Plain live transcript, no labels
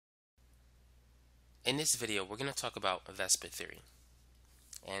In this video, we're going to talk about VSEPR theory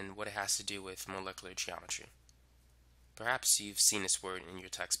and what it has to do with molecular geometry. Perhaps you've seen this word in your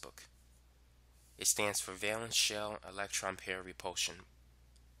textbook. It stands for valence shell electron pair repulsion.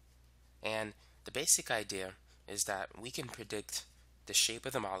 And the basic idea is that we can predict the shape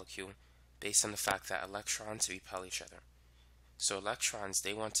of the molecule based on the fact that electrons repel each other. So electrons,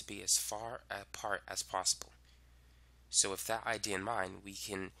 they want to be as far apart as possible. So with that idea in mind, we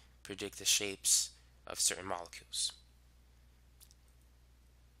can predict the shapes of certain molecules.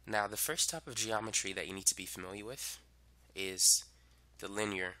 Now, the first type of geometry that you need to be familiar with is the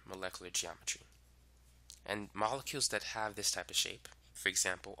linear molecular geometry. And molecules that have this type of shape, for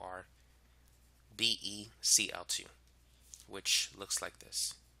example, are BeCl2, which looks like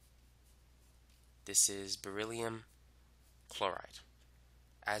this. This is beryllium chloride.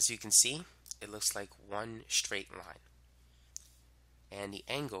 As you can see, it looks like one straight line. And the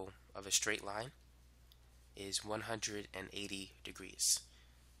angle of a straight line is 180 degrees.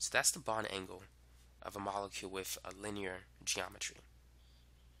 So that's the bond angle of a molecule with a linear geometry.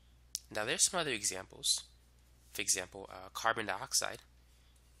 Now there's some other examples. For example, carbon dioxide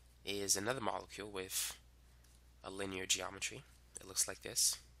is another molecule with a linear geometry. It looks like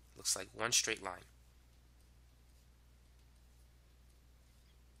this. It looks like one straight line.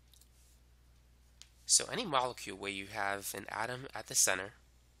 So any molecule where you have an atom at the center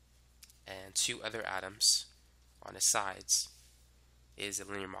and two other atoms on the sides is a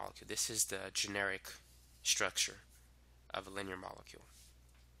linear molecule. This is the generic structure of a linear molecule.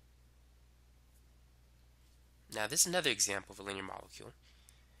 Now this is another example of a linear molecule,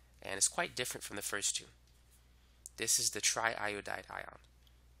 and it's quite different from the first two. This is the triiodide ion,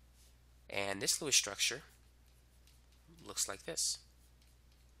 and this little structure looks like this.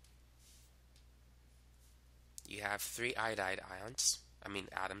 You have three atoms.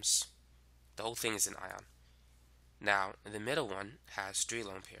 The whole thing is an ion. Now, the middle one has three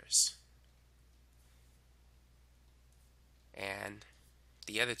lone pairs, and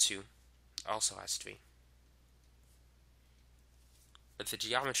the other two also has three. But the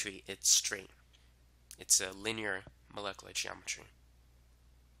geometry, it's straight. It's a linear molecular geometry.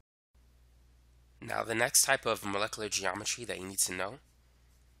 Now, the next type of molecular geometry that you need to know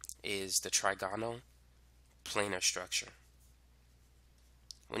is the trigonal planar structure.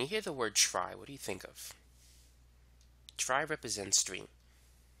 When you hear the word tri, what do you think of? Tri represents three,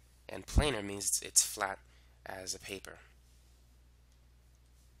 and planar means it's flat as a paper.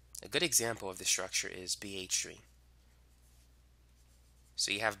 A good example of this structure is BH3.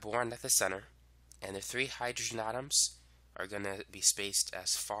 So you have boron at the center, and the three hydrogen atoms are going to be spaced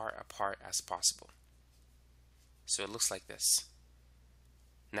as far apart as possible. So it looks like this.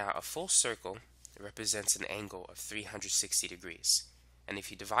 Now, a full circle represents an angle of 360 degrees. And if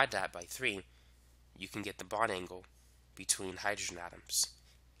you divide that by 3, you can get the bond angle between hydrogen atoms.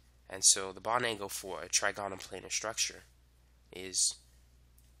 And so the bond angle for a trigonal planar structure is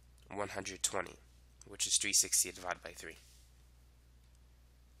 120, which is 360 divided by 3.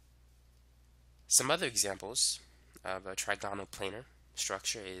 Some other examples of a trigonal planar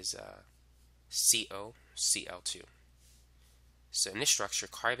structure is COCl2. So in this structure,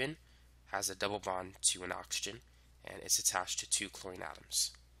 carbon has a double bond to an oxygen, and it's attached to two chlorine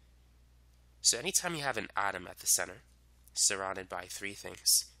atoms. So anytime you have an atom at the center, surrounded by three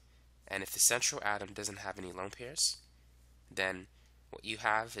things, and if the central atom doesn't have any lone pairs, then what you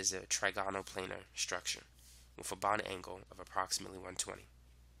have is a trigonal planar structure with a bond angle of approximately 120.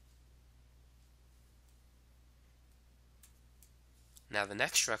 Now the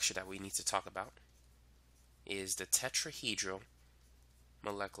next structure that we need to talk about is the tetrahedral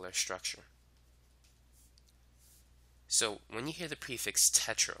molecular structure. So when you hear the prefix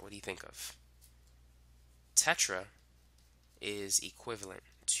tetra, what do you think of? Tetra is equivalent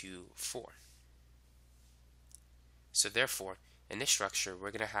to 4. So therefore, in this structure,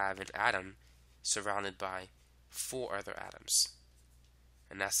 we're going to have an atom surrounded by 4 other atoms.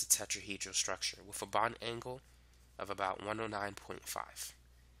 And that's the tetrahedral structure with a bond angle of about 109.5.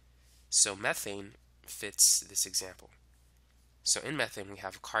 So methane fits this example. So in methane, we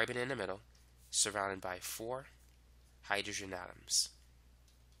have carbon in the middle, surrounded by 4 hydrogen atoms.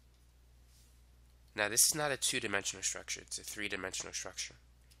 Now this is not a two-dimensional structure, it's a three-dimensional structure.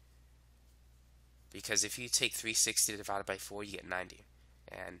 Because if you take 360 divided by 4, you get 90.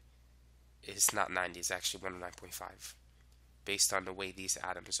 And it's not 90, it's actually 109.5, based on the way these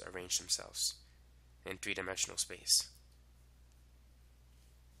atoms arrange themselves in three-dimensional space.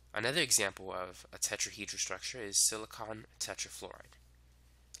 Another example of a tetrahedral structure is silicon tetrafluoride.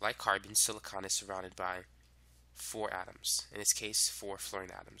 Like carbon, silicon is surrounded by 4 atoms. In this case, 4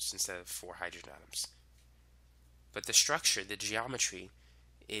 fluorine atoms instead of 4 hydrogen atoms. But the structure, the geometry,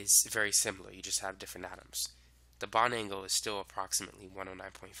 is very similar. You just have different atoms. The bond angle is still approximately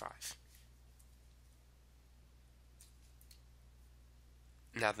 109.5.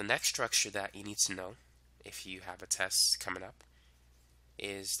 Now, the next structure that you need to know if you have a test coming up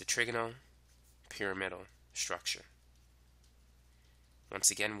is the trigonal pyramidal structure.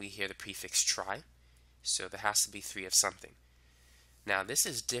 Once again, we hear the prefix tri, so there has to be 3 of something. Now, this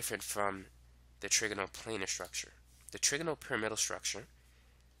is different from the trigonal planar structure. The trigonal pyramidal structure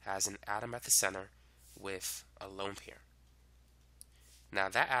has an atom at the center with a lone pair. Now,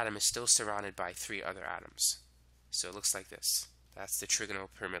 that atom is still surrounded by 3 other atoms. So it looks like this. That's the trigonal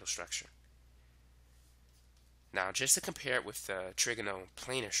pyramidal structure. Now, just to compare it with the trigonal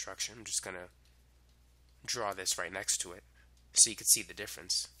planar structure, I'm just going to draw this right next to it so you can see the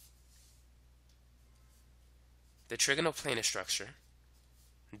difference. The trigonal planar structure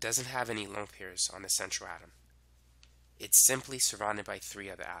doesn't have any lone pairs on the central atom. It's simply surrounded by 3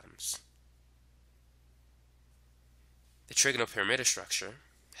 other atoms. The trigonal pyramidal structure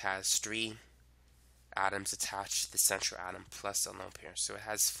has 3 atoms attached to the central atom plus a lone pair, so it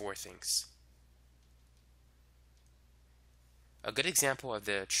has 4 things. A good example of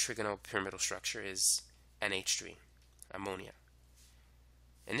the trigonal pyramidal structure is NH3, ammonia.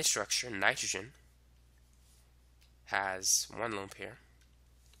 In this structure, nitrogen has 1 lone pair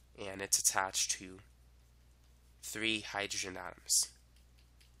and it's attached to 3 hydrogen atoms.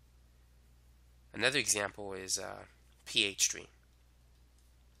 Another example is pH3.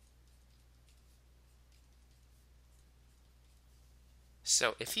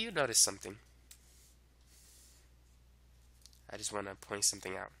 So if you notice something, I just want to point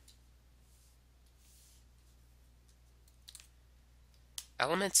something out.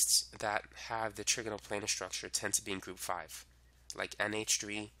 Elements that have the trigonal planar structure tend to be in group 5, like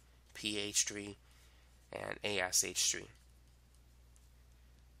NH3, pH3, and ASH3,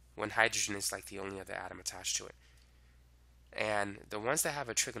 when hydrogen is like the only other atom attached to it. And the ones that have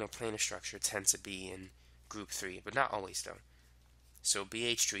a trigonal planar structure tend to be in group 3, but not always though. So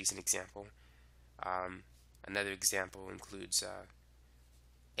BH3 is an example. Another example includes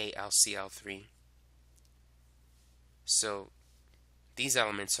AlCl3. So these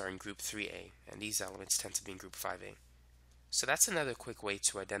elements are in group 3A, and these elements tend to be in group 5A. So that's another quick way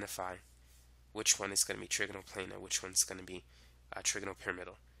to identify which one is going to be trigonal planar, which one's going to be trigonal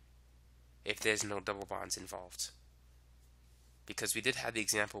pyramidal, if there's no double bonds involved. Because we did have the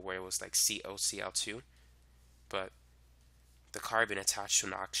example where it was like COCl2, but the carbon attached to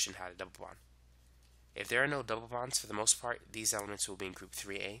an oxygen had a double bond. If there are no double bonds, for the most part, these elements will be in group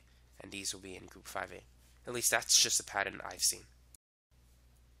 3A, and these will be in group 5A. At least that's just a pattern I've seen.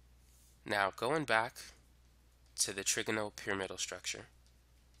 Now, going back to the trigonal pyramidal structure,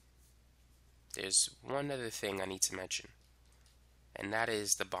 there's one other thing I need to mention, and that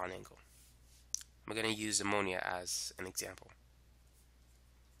is the bond angle. I'm going to use ammonia as an example.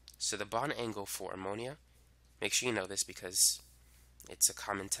 So the bond angle for ammonia, make sure you know this because it's a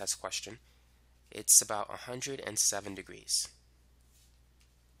common test question, it's about 107 degrees.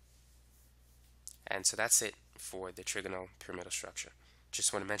 And so that's it for the trigonal pyramidal structure.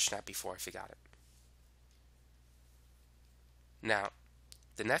 Just want to mention that before I forgot it. Now,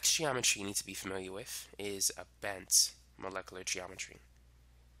 the next geometry you need to be familiar with is a bent molecular geometry.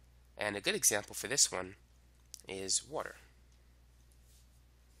 And a good example for this one is water.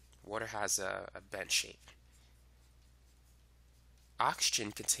 Water has a bent shape.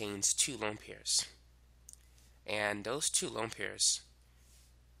 Oxygen contains 2 lone pairs, and those 2 lone pairs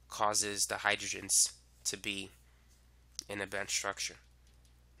causes the hydrogens to be in a bent structure.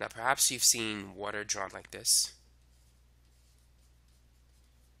 Now perhaps you've seen water drawn like this,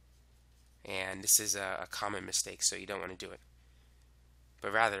 and this is a common mistake, so you don't want to do it.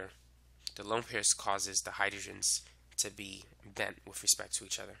 But rather, the lone pairs causes the hydrogens to be bent with respect to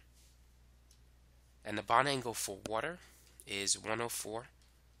each other. And the bond angle for water is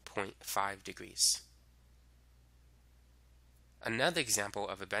 104.5 degrees. Another example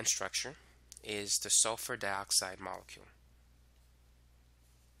of a bent structure is the sulfur dioxide molecule.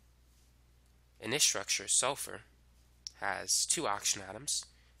 In this structure, sulfur has 2 oxygen atoms.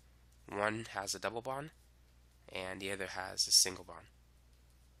 One has a double bond and the other has a single bond.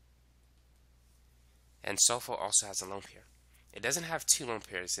 And sulfur also has a lone pair. It doesn't have 2 lone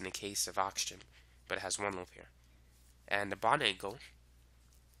pairs in the case of oxygen, but it has 1 lone pair. And the bond angle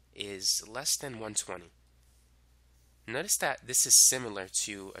is less than 120. Notice that this is similar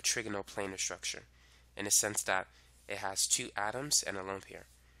to a trigonal planar structure in the sense that it has 2 atoms and a lone pair.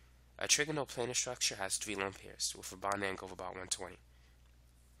 a trigonal planar structure has 3 lone pairs with a bond angle of about 120.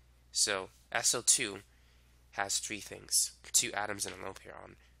 So SO2 has 3 things, 2 atoms and a lone pair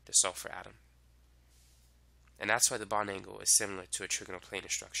on the sulfur atom. And that's why the bond angle is similar to a trigonal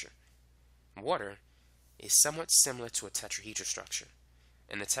planar structure. Water is somewhat similar to a tetrahedral structure.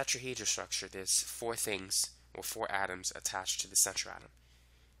 In the tetrahedral structure, there's 4 things or 4 atoms attached to the central atom.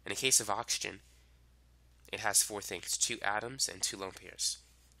 In the case of oxygen, it has 4 things, 2 atoms and 2 lone pairs.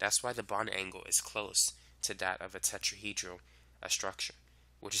 That's why the bond angle is close to that of a tetrahedral structure,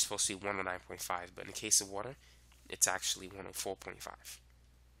 which is supposed to be 109.5, but in the case of water, it's actually 104.5.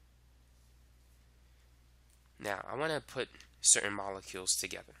 Now, I want to put certain molecules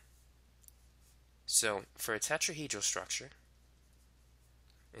together. So, for a tetrahedral structure,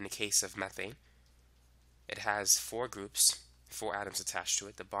 in the case of methane, it has 4 groups, 4 atoms attached to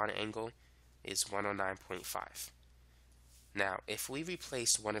it. The bond angle is 109.5. Now, if we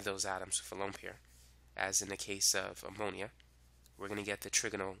replace one of those atoms with a lone pair, as in the case of ammonia, we're going to get the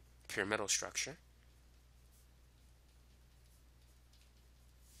trigonal pyramidal structure.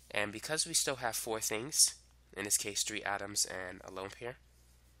 And because we still have 4 things, in this case 3 atoms and a lone pair,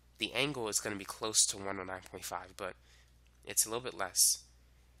 the angle is going to be close to 109.5, but it's a little bit less.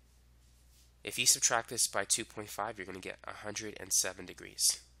 If you subtract this by 2.5, you're going to get 107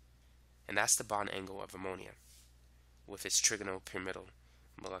 degrees. And that's the bond angle of ammonia with its trigonal pyramidal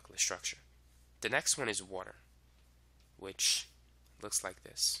molecular structure. The next one is water, which looks like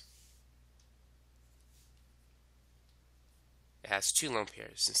this. It has 2 lone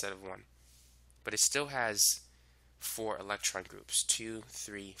pairs instead of 1, but it still has 4 electron groups, 2,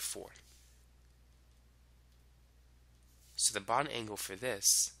 3, 4. So the bond angle for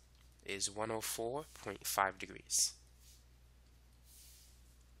this is 104.5 degrees.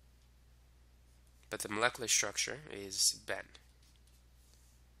 But the molecular structure is bent.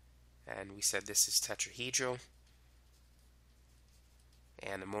 And we said this is tetrahedral,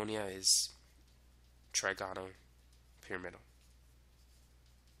 and ammonia is trigonal pyramidal.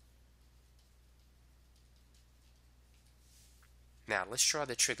 Now let's draw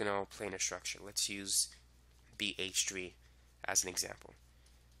the trigonal planar structure. Let's use BH3 as an example.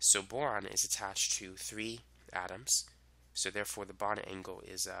 So boron is attached to 3 atoms, so therefore the bond angle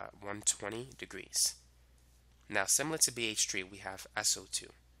is 120 degrees. Now similar to BH3, we have SO2.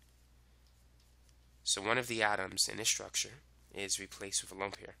 So one of the atoms in this structure is replaced with a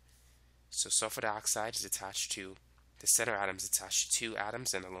lone pair. So sulfur dioxide is attached to, the center atom is attached to 2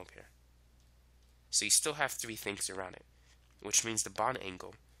 atoms and a lone pair. So you still have 3 things around it, which means the bond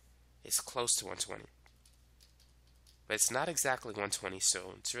angle is close to 120. But it's not exactly 120,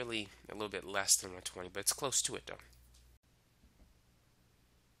 so it's really a little bit less than 120, but it's close to it though.